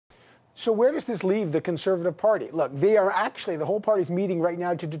So where does this leave the Conservative Party? Look, they are actually, the whole party's meeting right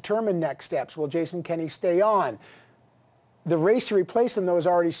now to determine next steps. Will Jason Kenney stay on? The race to replace him, though, has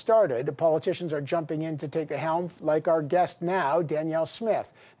already started. The politicians are jumping in to take the helm, like our guest now, Danielle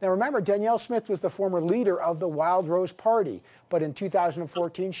Smith. Now, remember, Danielle Smith was the former leader of the Wildrose Party. But in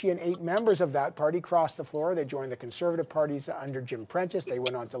 2014, she and 8 members of that party crossed the floor. They joined the Conservative parties under Jim Prentice. They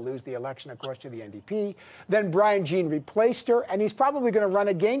went on to lose the election, of course, to the NDP. Then Brian Jean replaced her, and he's probably going to run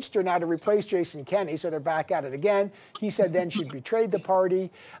against her now to replace Jason Kenney, so they're back at it again. He said then she betrayed the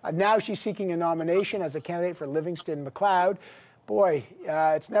party. Now she's seeking a nomination as a candidate for Livingston MacLeod. Boy,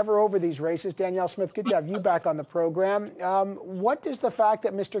 it's never over, these races. Danielle Smith, good to have you back on the program. What does the fact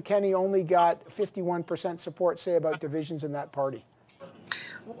that Mr. Kenney only got 51% support say about divisions in that party?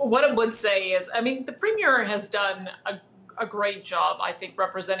 What I would say is, I mean, the Premier has done a great job, I think,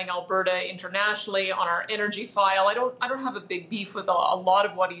 representing Alberta internationally on our energy file. I don't have a big beef with a lot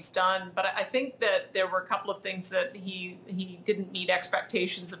of what he's done, but I think that there were a couple of things that he didn't meet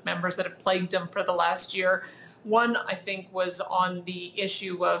expectations of members that have plagued him for the last year. One, I think, was on the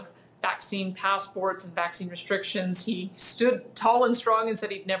issue of vaccine passports and vaccine restrictions. He stood tall and strong and said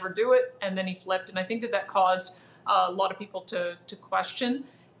he'd never do it, and then he flipped. And I think that caused a lot of people to question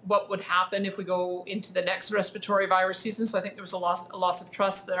what would happen if we go into the next respiratory virus season. So I think there was a loss of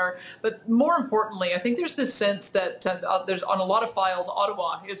trust there. But more importantly, I think there's this sense that there's on a lot of files,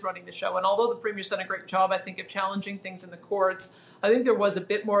 Ottawa is running the show. And although the Premier's done a great job, I think, of challenging things in the courts, I think there was a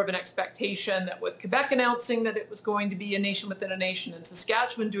bit more of an expectation that with Quebec announcing that it was going to be a nation within a nation and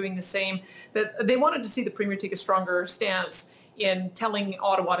Saskatchewan doing the same, that they wanted to see the Premier take a stronger stance in telling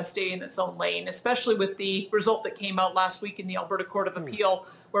Ottawa to stay in its own lane, especially with the result that came out last week in the Alberta Court of Appeal,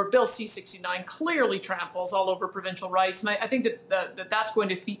 where Bill C-69 clearly tramples all over provincial rights. And I think that's going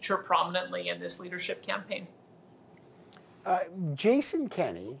to feature prominently in this leadership campaign. Jason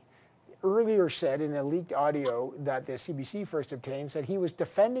Kenney earlier said in a leaked audio that the CBC first obtained, said he was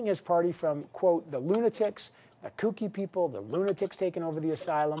defending his party from, quote, the lunatics, the kooky people, the lunatics taking over the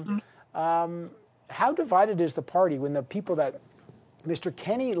asylum. How divided is the party when the people that Mr.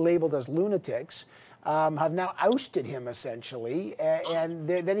 Kenney labeled as lunatics have now ousted him, essentially, and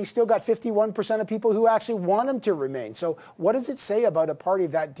then he's still got 51% of people who actually want him to remain? So what does it say about a party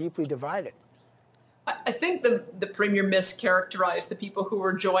that deeply divided? I think the Premier mischaracterized the people who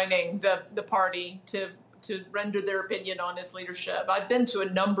were joining the party to render their opinion on his leadership. I've been to a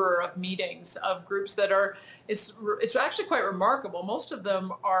number of meetings of groups that are, it's actually quite remarkable. Most of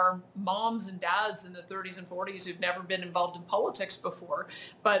them are moms and dads in the 30s and 40s who've never been involved in politics before,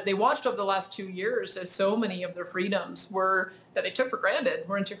 but they watched over the last 2 years as so many of their freedoms that they took for granted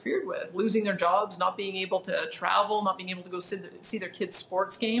were interfered with, losing their jobs, not being able to travel, not being able to go see their kids'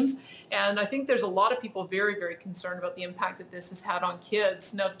 sports games. And I think there's a lot of people very, very concerned about the impact that this has had on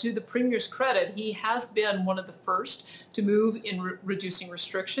kids. Now, to the Premier's credit, he has been one of the first to move in reducing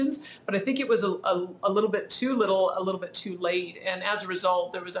restrictions, but I think it was a little bit too little, a little bit too late. And as a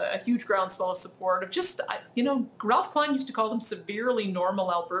result, there was a huge groundswell of support of just, Ralph Klein used to call them severely normal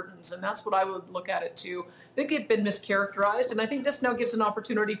Albertans, and that's what I would look at it too. I think it had been mischaracterized, and I think this now gives an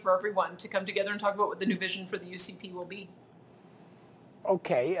opportunity for everyone to come together and talk about what the new vision for the UCP will be.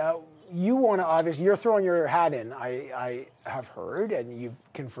 Okay, you want to, obviously, you're throwing your hat in, I have heard, and you've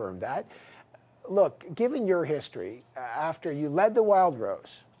confirmed that. Look, given your history, after you led the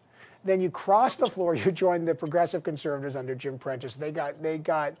Wildrose, then you crossed the floor, you joined the Progressive Conservatives under Jim Prentice. They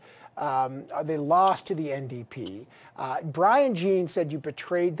lost to the NDP. Brian Jean said you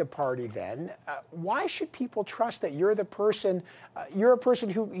betrayed the party then. Why should people trust that you're the person, you're a person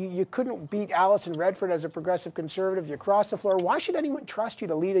who you couldn't beat Alison Redford as a Progressive Conservative, you crossed the floor. Why should anyone trust you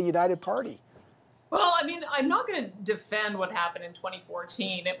to lead a united party? Well, I mean, I'm not going to defend what happened in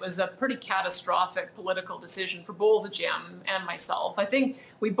 2014. It was a pretty catastrophic political decision for both Jim and myself. I think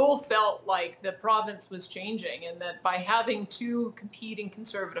we both felt like the province was changing and that by having two competing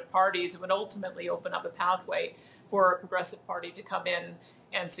Conservative parties, it would ultimately open up a pathway for a Progressive Party to come in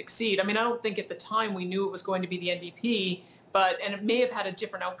and succeed. I mean, I don't think at the time we knew it was going to be the NDP, and it may have had a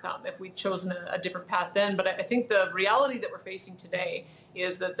different outcome if we'd chosen a different path then. But I think the reality that we're facing today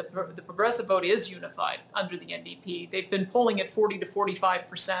is that the progressive vote is unified under the NDP. They've been polling at 40 to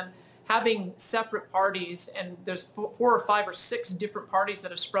 45%, having separate parties, and there's 4 or 5 or 6 different parties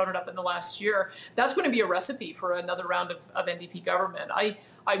that have sprouted up in the last year. That's going to be a recipe for another round of NDP government. I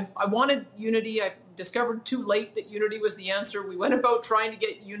wanted unity. I discovered too late that unity was the answer. We went about trying to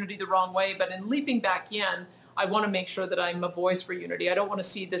get unity the wrong way, but in leaping back in, I want to make sure that I'm a voice for unity. I don't want to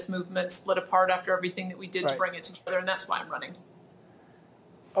see this movement split apart after everything that we did to bring it together, and that's why I'm running.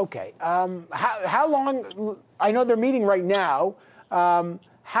 Okay. How long? I know they're meeting right now.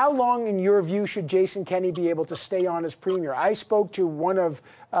 How long, in your view, should Jason Kenney be able to stay on as premier? I spoke to one of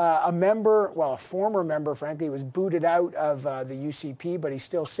a member, well, a former member, frankly, was booted out of the UCP, but he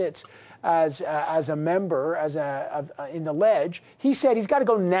still sits as a member, in the ledge. He said he's got to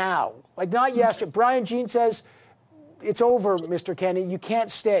go now, like not yesterday. Brian Jean says, it's over, Mr. Kenney. You can't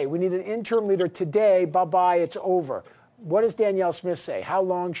stay. We need an interim leader today. Bye-bye, it's over. What does Danielle Smith say? How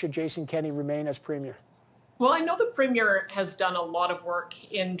long should Jason Kenney remain as premier? Well, I know the Premier has done a lot of work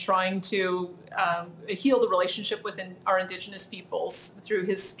in trying to heal the relationship with our Indigenous peoples through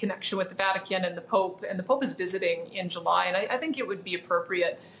his connection with the Vatican and the Pope. And the Pope is visiting in July. And I think it would be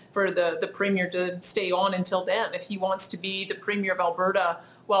appropriate for the Premier to stay on until then if he wants to be the Premier of Alberta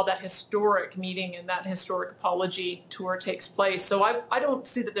while that historic meeting and that historic apology tour takes place. So I don't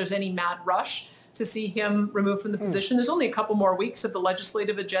see that there's any mad rush to see him removed from the position. There's only a couple more weeks of the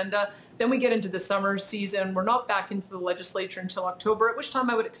legislative agenda. Then we get into the summer season. We're not back into the legislature until October, at which time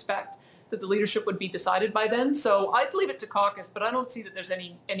I would expect that the leadership would be decided by then. So I'd leave it to caucus, but I don't see that there's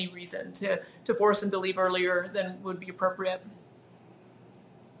any reason to force him to leave earlier than would be appropriate.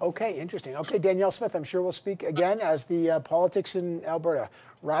 Okay, interesting. Okay, Danielle Smith, I'm sure we'll speak again as the politics in Alberta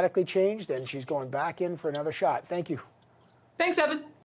radically changed and she's going back in for another shot. Thank you. Thanks, Evan.